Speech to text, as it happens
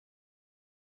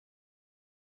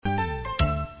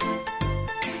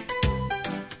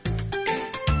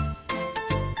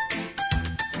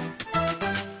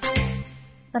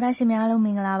တော်ရရှိများလုံးမ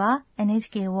င်္ဂလာပါ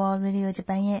NHK World Radio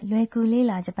Japan ရဲ့လွယ်ကူလေး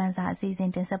လာဂျပန်စာအစီအစဉ်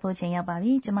တင်ဆက်ဖို့ချိန်ရောက်ပါ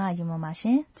ပြီကျမယူမပါရှ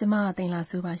င်ကျမတင်လာ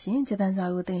ဆိုပါရှင်ဂျပန်စာ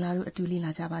ကိုတင်လာလို့အတူလေ့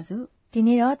လာကြပါစို့ဒီ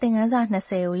နေ့တော့သင်ခန်းစာ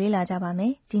20ကိုလေ့လာကြပါမ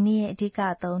ယ်ဒီနေ့ရဲ့အဓိက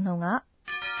အသုံးနှုန်းက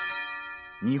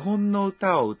日本の歌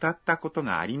を歌ったことが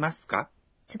ありますか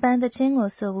ဂျပန်သချင်းကို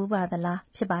ဆိုဘူးပါသလား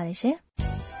ဖြစ်ပါတယ်ရှင်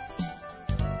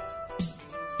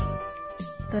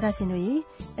တော်ရရှိတို့ရေ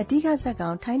အဓိကဇက်ကော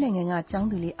င်ထိုင်းနိုင်ငံကကျောင်း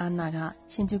သူလေးအာနာက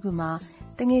ရှင်ကျုကုမှာ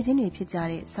တငယ်ချင်းတွေဖြစ်ကြ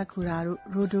တဲ့ဆာကူရာတို့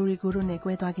ရိုဒိုရီကိုတို့နဲ့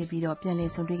ကွဲသွားခဲ့ပြီးတော့ပြန်လ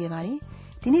ည်ဆုံတွေ့ခဲ့ပါတယ်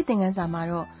ဒီနေ့သင်ခန်းစာမှာ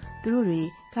တော့သူတို့တွေ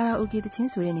ကာရာအိုကေသချင်း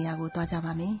ဆိုတဲ့နေရာကိုသွားကြ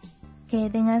ပါမယ်ကဲ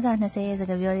သင်ခန်းစာ20ရဲ့စ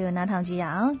ကားပြောတွေကိုနားထောင်ကြည့်ရ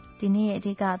အောင်ဒီနေ့ရဲ့အ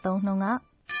ဓိကအသုံးနှုန်းက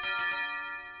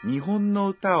日本の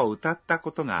歌を歌った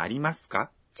ことがありますか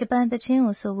ဂျပန်သချင်း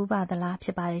ကိုဆိုဘူးပါသလားဖြ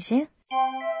စ်ပါတယ်ရှင်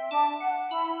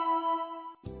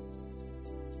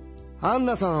アン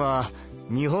ナさんは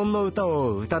日本の歌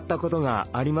を歌ったことが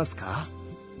ありますか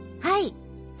はい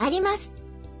あります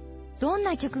どん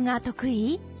な曲が得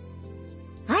意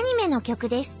アニメの曲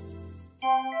です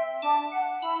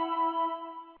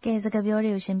ကဲစကားပြော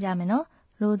တွေကိုရှင်းပြမယ်နော်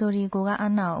ရိုဒိုရီကိုကအ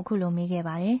န်နာကိုအခုလိုမေးခဲ့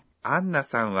ပါတယ်アンナ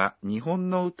さんは日本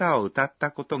の歌を歌っ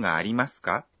たことがあります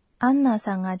かアンナ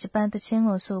さんがဂျပန်သချင်း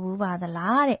ကိုဆိုဘူးပါသ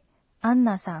လားတဲ့アン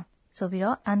ナさんဆိုပြီး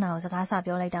တော့アンナကိုစကားစ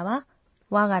ပြောလိုက်တာပါ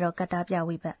ဝါကတော့ကတ္တပြ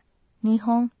ဝိဘတ်日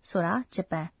本ဆိုတာဂျ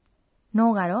ပန်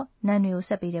နို့ကတော့နာမ်တွေကို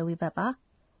ဆက်ပြီးတဲ့ဝိဘတ်ပါ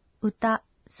ဥတ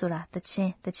ဆိုတာသချ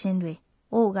င်းတွေ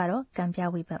အိုကတော့ကံပြ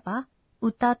ဝိဘတ်ပါဥ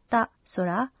တတဆို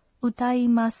တာဥတိုင်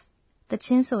မတ်သချ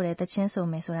င်းဆိုတဲ့သချင်းဆို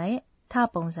မယ်ဆိုတာရဲ့ထ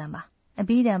ပုံစံပါအ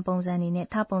ဘိဓမ္ပုံစံနေနဲ့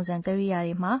ထပုံစံကရိယာ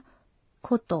တွေမှာ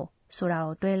KOTOဆိုတာ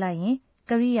ကိုတွဲလိုက်ရင်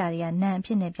ကရိယာတွေကနာမ်အဖြ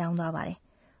စ်နဲ့ပြောင်းသွားပါတယ်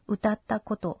ဥတတ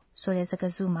KOTOဆိုတဲ့စ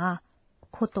ကားစုမှာ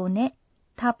KOTOနဲ့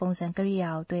ထပုံစံကရိယာ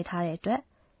ကိုတွဲထားတဲ့အတွက်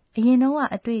အရင်တော့က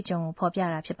အတွေ့အကြုံကိုဖော်ပြ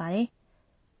တာဖြစ်ပါတယ်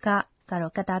က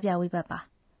တော့ကတ္တပြဝိဘတ်ပါ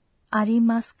အာရီ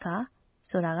မတ်စ်ကာ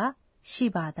ဆိုတာကရှိ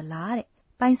ပါသလားတဲ့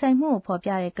ပိုင်ဆိုင်မှုကိုဖော်ပြ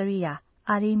တဲ့ကရိယာ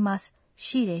အာရီမတ်စ်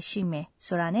ရှိတယ်ရှိမယ်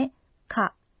ဆိုတာနဲ့ခ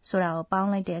ဆိုတာကိုပေါင်း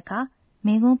လိုက်တဲ့အခါမ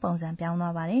င်းကုန်းပုံစံပြောင်း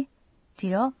သွားပါတယ်ဒီ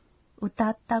တော့ဥတ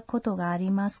တKOTOがあり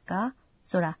ますか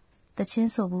ဆိုတာသချ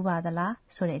င်းဆိုဘူးပါသလား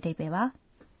ဆိုတဲ့အဓိပ္ပာယ်ပါ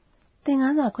သင်ခ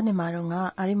န်းစာခုနှစ်မှာတော့ငါ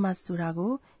အာရီမတ်ဆိုတာ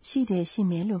ကိုရှိတယ်ရှိ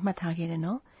မယ်လို့မှတ်ထားခဲ့တယ်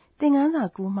နော်သင်ခန်းစာ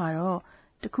9မှာတော့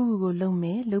တခုခုကိုလုပ်မ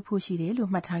ယ်လုပ်ဖို့ရှိတယ်လို့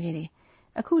မှတ်ထားခဲ့တယ်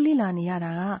အခုလေ့လာနေရ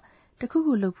တာကတခု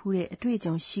ခုလုပ်ဖို့တဲ့အတွေ့အ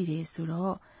ကြုံရှိတယ်ဆို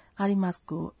တော့အာရီမတ်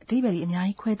ကိုအဓိပ္ပာယ်ကြီးအများ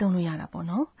ကြီးခွဲသုံးလို့ရတာပေါ့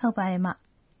နော်ဟုတ်ပါတယ်မ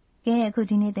ကဲအခု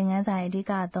ဒီနေ့သင်ခန်းစာရဲ့အဓိ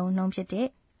ကအသုံးနှုန်းဖြစ်တဲ့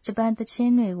ဂျပန်သချ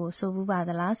င်းတွေကိုဆိုဘူးပါသ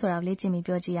လားဆိုတာကိုလေ့ကျင့်ပြီး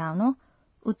ပြောကြည့်အောင်နော်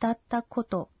ဥတတ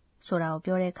KOTOဆိုတာကို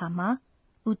ပြောတဲ့အခါမှာ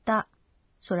ဥတ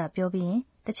ဆိုတာပြောပြီးရင်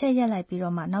တစ်ချက်ရက်လိုက်ပြီး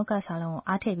တော့မှနောက်ကစာလုံးကို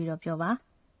အားထည့်ပြီးတော့ပြောပါ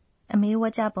အမေဝါ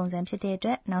ကြပုံစံဖြစ်တဲ့အတွ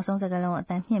က်နောက်ဆုံးစကားလုံးကိုအ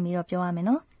တန်မြင့်ပြီးတော့ပြောရမယ်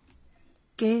နော်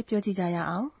ကဲပြောကြည့်ကြရ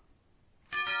အောင်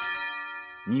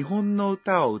日本の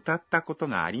歌を歌ったこと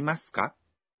がありますか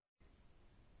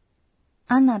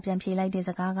アンナပြန်ဖြေလိုက်တဲ့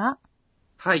စကားက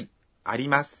はいあり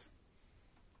ます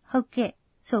ဟုတ်ကဲ့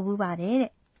ဆိုဘူးပါတယ်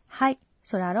တဲ့はい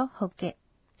ဆိုတာတော့ဟုတ်ကဲ့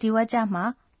ဒီဝါကြ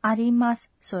မှာあります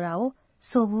ဆိုတာကို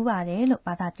ဆိုဘူးပါတယ်လို့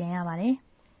ဘာသာပြန်ရပါတယ်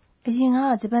အရင်က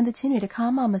ဂျပန်သချင်းတွေတခါ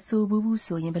မှမဆိုဘူး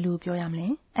ဆိုရင်ဘယ်လိုပြောရမလဲ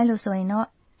အဲ့လိုဆိုရင်တော့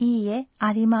いいえあ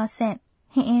りません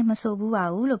ဟင်းမဆိုဘူးပါ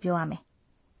ဘူးလို့ပြောရမယ်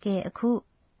ကဲအခု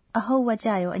အဟုတ်ဝါကြ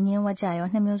ရောအငင်းဝါကြရော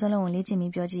နှစ်မျိုးစလုံးကိုလေ့ကျင့်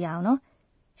ပြီးပြောကြည့်ရအောင်နော်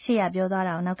ရှေ့ရပြောသွား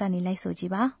တာကိုနောက်ကနေလိုက်ဆိုကြ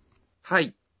ည့်ပါはい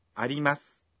あります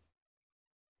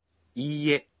いい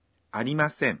えありま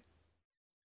せん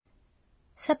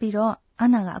ဆက်ပြီးတော့အ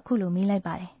နာကအခုလိုမေးလိုက်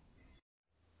ပါတယ်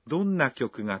どんな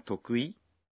曲が得意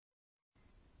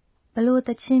ဘလို့သ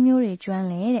ချင်းမျိုးတွေကျွမ်း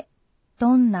လဲတဲ့ど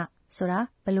んなဆိုတာ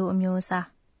ဘလို့အမျိုးအစား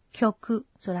曲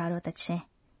ဆိုတာတော့သချင်း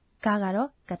ကတော့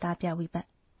ကတ္တပြဝိဘတ်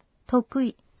得意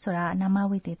ဆိုတာနာမ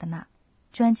ဝိသေသန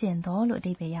ကျွမ်းကျင်သောလို့အ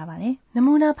ဓိပ္ပာယ်ရပါတယ်န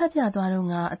မူနာဖတ်ပြသွားတော့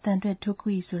ကအတန်အတွက်得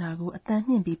意ဆိုတာကိုအတန်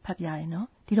မြင့်ပြီးဖတ်ပြတယ်နော်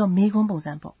ဒီတော့မေးခွန်းပုံ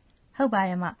စံပေါ့ဟုတ်ပါတ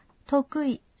ယ်မ得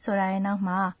意ဆိုတာရဲ့နောက်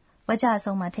မှာဝါကြအ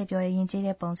ဆုံးမှာထည့်ပြောတဲ့ယဉ်ကျေး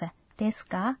တဲ့ပုံစံです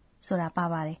かဆိုတာပါ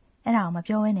ပါတယ်အဲ့ဒါကိုမ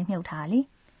ပြောဘဲနဲ့မြုပ်ထားလေ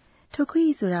得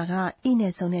意ဆိုတာကဣ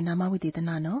နဲ့ဆုံးတဲ့နာမဝိသေသန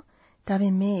နော်ဒါပေ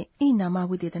မဲ့ဣနာမ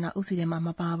ဝိသေသနအုပ်စုထဲမှာမ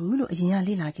ပါဘူးလို့အရင်က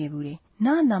လေ့လာခဲ့ဘူးတယ်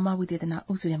နာမဝိသေသန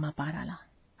အုပ်စုထဲမှာပါတာလား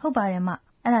ဟုတ်ပါတယ်မ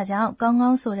အဲ့ဒါကြောင့်ကောင်းကော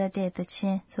င်းဆိုတဲ့သချ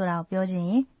င်းဆိုတာကိုပြောချင်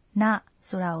ရင်နာ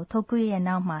ဆိုတာကို得意ရဲ့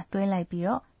နောက်မှာတွဲလိုက်ပြီး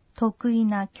တော့得意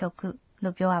な曲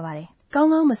လို့ပြောရပါတယ်ကောင်း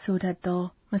ကောင်းမဆိုတတ်တော့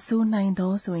မဆိုနိုင်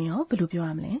တော့ဆိုရင်ရောဘယ်လိုပြောရ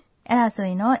မလဲအဲ့ဒါဆိုရ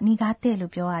င်တော့苦手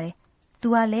လို့ပြောရတယ်သူ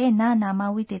ကလည်းနာမ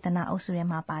ဝိသေသနအုပ်စုထဲ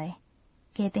မှာပါတယ်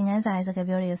ကဲသင်ခန်းစာရဲ့စကား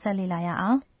ပြောတွေကိုဆက်လေ့လာရ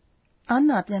အောင်အန်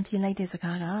နာပြန်ပြင်လိုက်တဲ့စ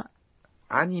ကားက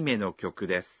アニメの曲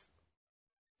です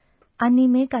アニ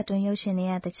メကာတွန်းရုပ်ရှင်တွေ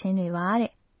ကသချင်းတွေပါ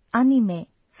တဲ့アニメ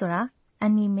ဆိုတာ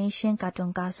animation ကာတွ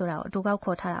န်းကားဆိုတာကိုအတူကောက်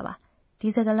ခေါ်ထားတာပါဒီ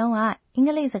စကားလုံးကအင်္ဂ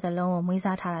လိပ်စကားလုံးကိုမွေး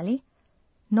စားထားတာလေ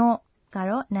နောက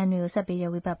တော့နာမ်တွေကိုဆက်ပေး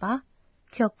တဲ့ဝိဘတ်ပါ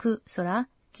kyokkuဆိုတာ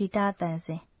ဂီတတန်စ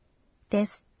င်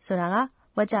des ဆိုတာက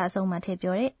ဝါကျအဆုံးမှာထည့်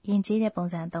ပြောတဲ့ယဉ်ကျေးတဲ့ပုံ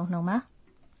စံအသုံးနှုန်းပါ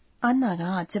အာနာက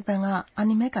ဂျပန်ကအာ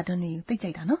နီမဲကာတွန်းတွေကိုသိ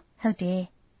ကြိုက်တာနော်ဟုတ်တယ်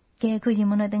ကဲအခုရင်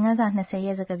မလို့သင်ခန်းစာ20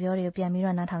ရဲ့စကားပြောတွေကိုပြန်ပြီး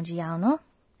တော့နားထောင်ကြည့်ရအောင်နော်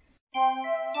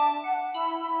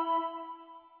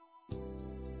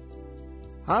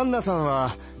アンナさん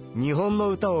は日本の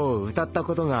歌を歌った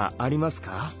ことがあります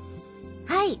か？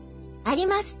はい、あり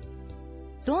ます。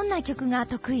どんな曲が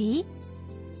得意？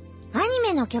アニ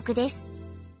メの曲です。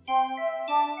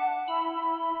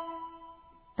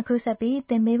အခုဆက်ပြီး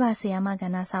သင်ပေးပါဆရာမက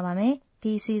ဏ္ဍစပါမယ်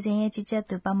ဒီအစီအစဉ်ရဲ့ကြီးကြပ်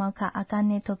သူပမောက္ခအာကာ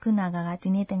နေထုတ်ခုနာကဒီ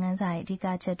နေ့သင်ခန်းစာရဲ့အဓိက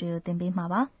အချက်တွေကိုသင်ပေးမှာ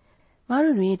ပါမ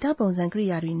တို့တွေတပုံစံကရိ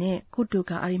ယာတွေနဲ့ကိုတို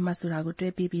ကအာရီမတ်ဆိုတာကိုတွဲ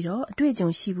ပြီးတော့အတွေ့အကြုံ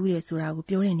ရှိဘူးတယ်ဆိုတာကို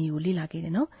ပြောတဲ့နည်းကိုလေ့လာခဲ့တ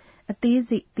ယ်နော်အသေး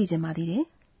စိတ်သိချင်ပါသေးတယ်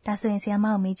ဒါဆိုရင်ဆရာမ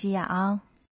ကိုမေးကြည့်ရအောင်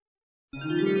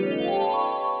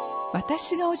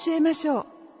私が教えましょう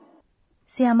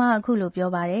ဆရာမအခုလိုပြော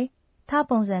ပါတယ်ထ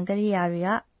ပုံစံကရိယာတွေက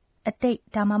အတိတ်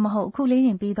ဒါမှမဟုတ်အခုလေးတ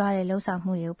င်ပြီးသွားတဲ့လှုပ်ဆောင်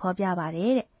မှုတွေကိုဖော်ပြပါတ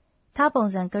ယ်တဲ့ထပုံ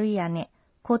စံကရိယာနဲ့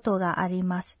KOTOကအာရီ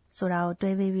မတ်ဆိုတာကို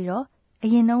တွဲပြီးတော့အ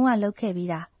ရင်တုန်းကလုပ်ခဲ့ပြီး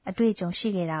တာအတွေ့အကြုံရှိ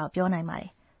ခဲ့တာကိုပြောနိုင်ပါတ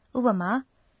ယ်ဥပမာ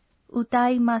歌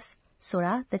いますဆို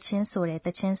တာသချင်းဆိုတယ်သ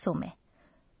ချင်းဆိုမယ်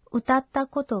歌った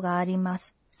ことがあります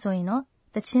ဆိုရင်တော့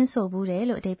သချင်းဆိုဘူးတယ်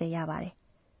လို့အဓိပ္ပာယ်ရပါတယ်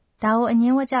ဒါကိုအင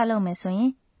င်းဝကြလုပ်မယ်ဆိုရ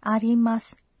င်あります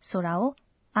ဆိုတာကို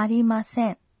ありませ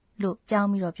んလို့ပြောင်း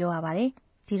ပြီးတော့ပြောရပါတယ်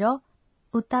ဒီတော့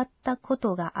歌ったこ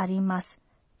とがあります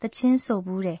သချင်းဆို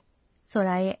ဘူးတယ်ဆို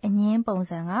တာရဲ့အငင်းပုံ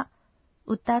စံက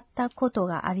歌ったこと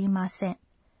がありません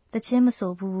သချင်းမ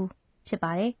ဆိုဘူးဖြစ်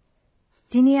ပါတယ်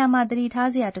ဒီနေရာမှာသတိထား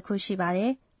စရာတစ်ခုရှိပါတ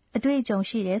ယ်အတွေ့အကြုံ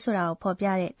ရှိတယ်ဆိုတာကိုဖော်ပြ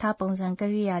တဲ့ထပုံစံက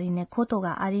ရိယာတွေနဲ့KOTOက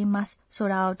ありますဆို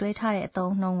တာကိုတွဲထားတဲ့အ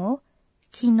သုံးနှုန်းကို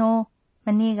昨日မ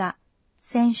နေ့က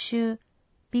先週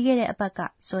ပြီးခဲ့တဲ့အပတ်က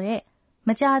ဆိုတဲ့မ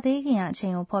ကြသေးခင်အချိ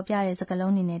န်ကိုဖော်ပြတဲ့စကား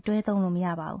လုံးတွေနဲ့တွဲသုံးလို့မရ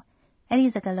ပါဘူးအဲ့ဒီ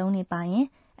စကားလုံးတွေပါရင်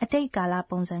အတိတ်ကာလ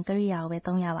ပုံစံကရိယာကိုပဲ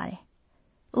သုံးရပါတယ်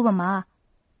ဥပမာ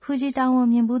ဖူဂျီတောင်ကို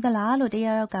မြင်ဘူးသလားလို့တ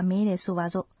ယောက်ကမေးတယ်ဆိုပါ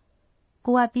စို့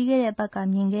ကိုကပြီးခဲ့တဲ့အပတ်က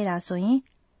မြင်ခဲ့တာဆိုရင်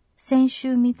先週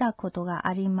見たことがあ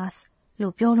ります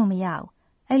လို့ပြောလို့မရဘူး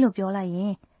အဲ့လိုပြောလိုက်ရ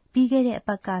င်ပြီးခဲ့တဲ့အပ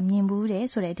တ်ကမြင်ဘူးတယ်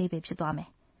ဆိုတဲ့အဓိပ္ပာယ်ဖြစ်သွားမယ်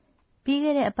ပြီး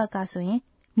ခဲ့တဲ့အပတ်ကဆိုရင်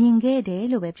မြင်ခဲ့တယ်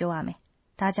လို့ပဲပြောရမယ်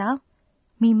ဒါကြောင့်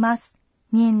見ます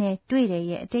မြင်တယ်တွေ့တယ်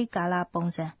ရဲ့အတိတ်ကာလပုံ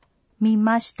စံ見ま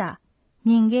した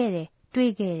မြင်ခဲ့တယ်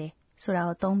တွေ့ခဲ့တယ်ဆိုတာ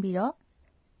ကိုသုံးပြီးတော့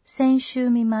先週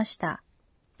見ました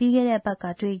ပြီးခဲ့တဲ့အပတ်က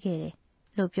တွေ့ခဲ့တယ်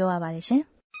လို့ပြောရပါတယ်ရှင်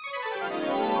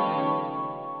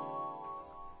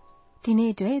ဒီ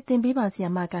နေ့အတွက်သင်ပေးပါဆရာ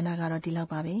မကဏ္ဍကတော့ဒီလောက်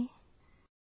ပါပဲ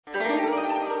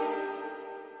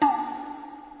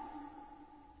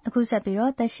အခုဆက်ပြီး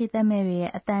တော့သက်ရှိသက်မဲ့တွေ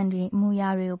ရဲ့အတန်တွေအမူအရာ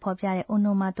တွေကိုဖော်ပြတဲ့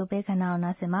onomatope ခဏအောင်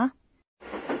နားဆင်ပါ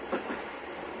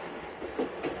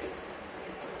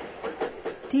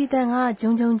ဒီအတန်က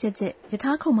ဂျုံဂျုံကြက်ကြက်ယ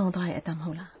ထာခုံမောင်းသွားတဲ့အတန်မ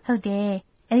ဟုတ်လားဟုတ်တယ်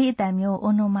အဲ့ဒီအတန်မျိုး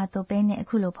onomatope နဲ့အ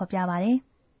ခုလိုဖော်ပြပါတယ်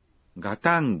ガタ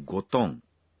ンゴトン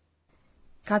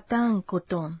ဂတန်ကို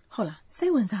တွန်ဟုတ်လားစိ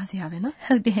တ်ဝင်စားစရာပဲနော်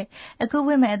ဟုတ်တယ်အခု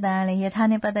ဝိမဲ့အတန်ကလည်းယထာ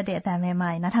နဲ့ပတ်သက်တဲ့အတန်ပဲမှ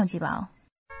နားထောင်ကြည့်ပါအောင်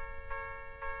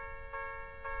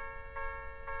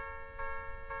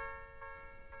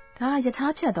ဒါယထာ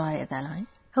ဖြတ်သွားတဲ့အတန်လား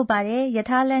ဟုတ်ပါတယ်ယ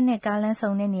ထာလက်နဲ့ကားလန်း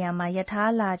စုံတဲ့နေရာမှာယထာ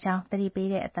လာချောင်းသတိပေး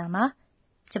တဲ့အတန်ပါ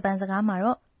ဂျပန်စကားမှာ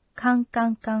တော့ခန်းက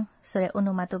န်ကန်ဆိုတဲ့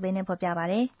onomatope နဲ့ဖော်ပြပါ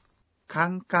တယ်カ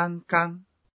ンカンカン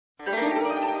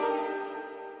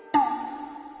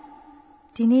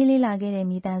ဒီနေ့လေ့လာခဲ့တဲ့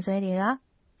မိတန်ဆွဲတွေက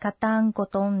ဂတန်ကို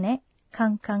တွန်နဲ့ခ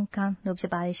န်းကန်ကန်လို့ဖြ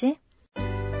စ်ပါတယ်ရှင်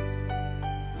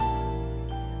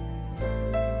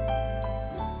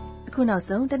အခုနောက်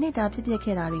ဆုံးတနေ့တာဖြစ်ပျက်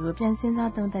ခဲ့တာတွေကိုပြန်စဉ်း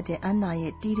စားသုံးသပ်တဲ့အန်နာ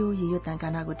ရဲ့တီးတိုးရေရွတ်တန်က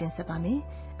ဏ္ဍကိုတင်ဆက်ပါမယ်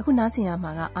အခုနားဆင်ရ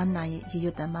မှာကအန်နာရဲ့ရေရွ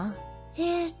တ်တန်ပါ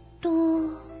今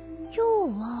日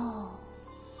は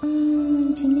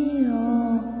ဒီနေ့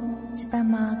တော့ဂျပန်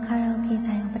မှာカラオケ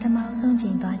ဆိုင်ကိုပထမဆုံးကျ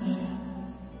င်းသွားခဲ့တယ်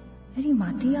အဲ့ဒီမှာ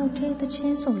တယောက်တည်းသချ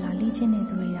င်းဆိုလာလေ့ကျင့်နေ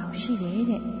သူတွေတောင်ရှိတယ်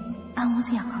တဲ့အံ့ဩစ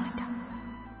ရာကောင်းလိုက်တာ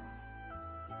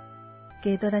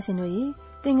ကဲတော်တာရှင်တို့ရေ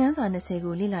သင်ခန်းစာ20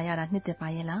ကိုလေ့လာရတာနှစ်သက်ပါ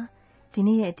ရဲ့လားဒီ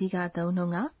နေ့ရဲ့အဓိကအသုံးနှု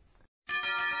န်းက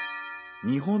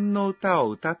日本の歌を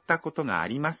歌ったことがあ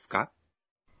りますか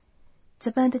ဂျ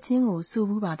ပန်သချင်းကိုဆို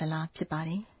ဘူးပါသလားဖြစ်ပါ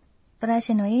တယ်တော်တာ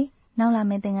ရှင်တို့ရေနောက်လာ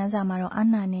မယ့်သင်ခန်းစာမှာတော့အ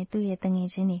နာနဲ့သူ့ရဲ့တငယ်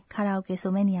ချင်းတွေကာရာအိုကေ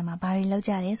ဆိုမဲ့နေရာမှာဘာတွေလုပ်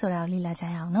ကြတယ်ဆိုတာကိုလေ့လာကြ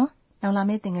ရအောင်နော်နောက်လာ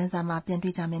မယ့်သင်ခန်းစာမှာပြန်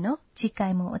တွေ့ကြမယ်နော်次回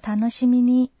もお楽しみ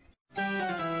に